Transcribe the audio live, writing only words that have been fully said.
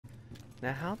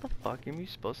Now how the fuck am you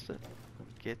supposed to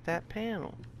get that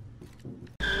panel?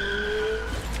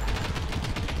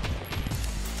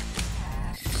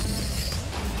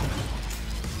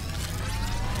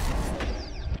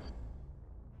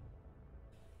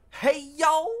 Hey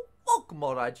yo! Welcome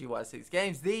all to BUGisoft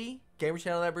Games, the gamer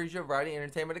channel that brings you a variety of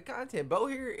entertainment and content. Bo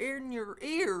here in your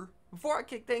ear. Before I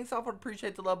kick things off, I'd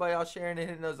appreciate the love by y'all sharing and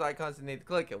hitting those icons and need to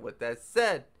click it. With that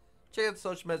said, check out the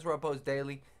social medias where I post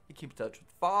daily and keep in touch with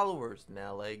followers.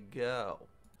 Now let go.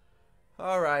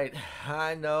 Alright,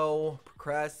 I know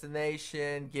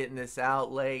procrastination, getting this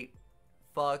out late,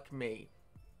 fuck me.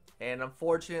 And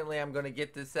unfortunately, I'm going to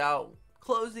get this out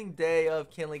closing day of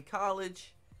Kinley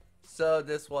College. So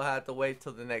this will have to wait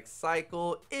till the next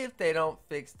cycle if they don't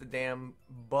fix the damn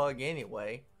bug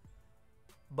anyway.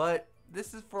 But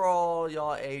this is for all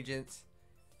y'all agents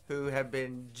who have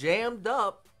been jammed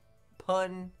up,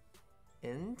 pun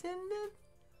intended,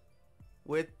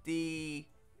 with the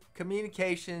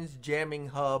communications jamming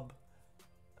hub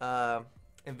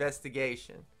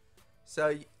investigation.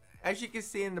 So as you can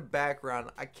see in the background,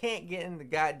 I can't get in the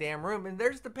goddamn room, and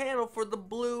there's the panel for the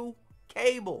blue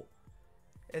cable.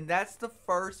 And that's the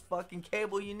first fucking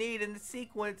cable you need in the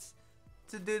sequence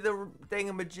to do the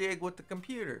thingamajig with the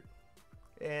computer.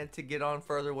 And to get on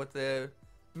further with the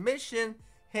mission,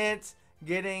 hence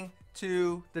getting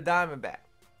to the Diamondback.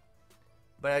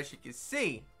 But as you can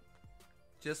see,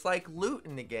 just like loot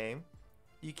in the game,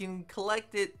 you can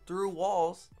collect it through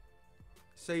walls.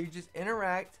 So you just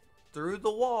interact through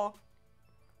the wall.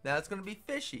 Now it's going to be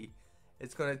fishy.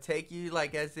 It's going to take you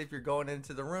like as if you're going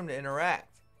into the room to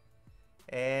interact.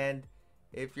 And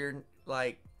if you're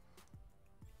like,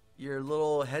 you're a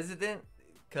little hesitant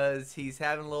because he's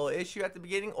having a little issue at the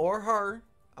beginning, or her,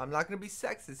 I'm not going to be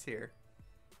sexist here,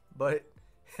 but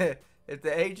if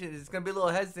the agent is going to be a little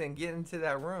hesitant getting into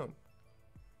that room.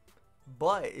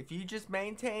 But if you just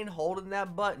maintain holding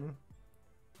that button,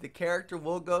 the character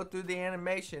will go through the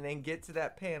animation and get to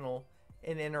that panel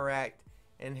and interact,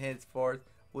 and henceforth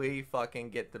we fucking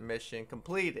get the mission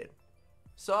completed.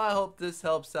 So I hope this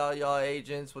helps out y'all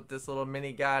agents with this little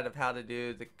mini guide of how to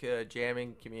do the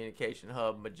jamming communication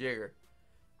hub majigger.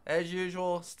 As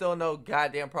usual, still no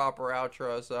goddamn proper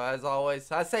outro, so as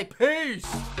always, I say peace!